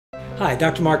Hi,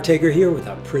 Dr. Mark Tager here with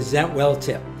a PresentWell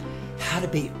tip. How to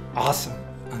be awesome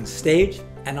on stage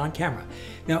and on camera.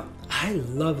 Now, I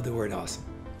love the word awesome.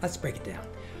 Let's break it down.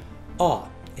 Awe,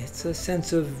 it's a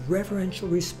sense of reverential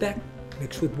respect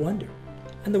mixed with wonder.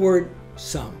 And the word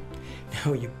some.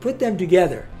 Now, you put them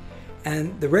together,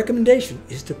 and the recommendation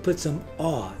is to put some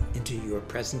awe into your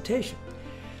presentation.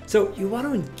 So you want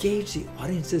to engage the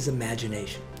audience's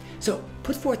imagination. So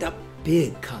put forth a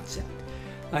big concept,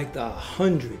 like the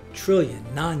 100 trillion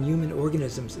non-human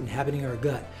organisms inhabiting our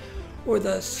gut, or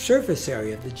the surface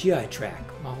area of the GI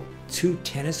tract, well, 2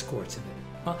 tennis courts of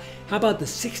it. Well, how about the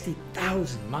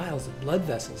 60,000 miles of blood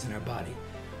vessels in our body,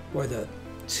 or the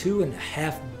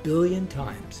 2.5 billion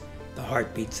times the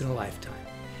heart beats in a lifetime?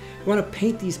 You want to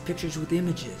paint these pictures with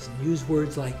images and use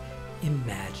words like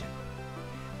imagine.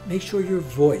 Make sure your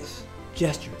voice,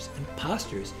 gestures, and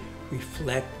postures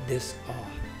reflect this awe.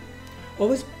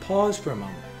 Always pause for a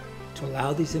moment to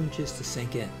allow these images to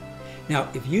sink in. Now,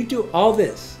 if you do all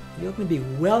this, you're going to be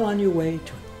well on your way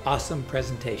to an awesome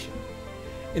presentation.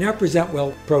 In our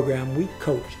PresentWell program, we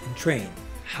coach and train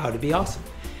how to be awesome.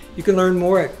 You can learn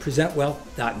more at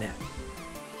PresentWell.net.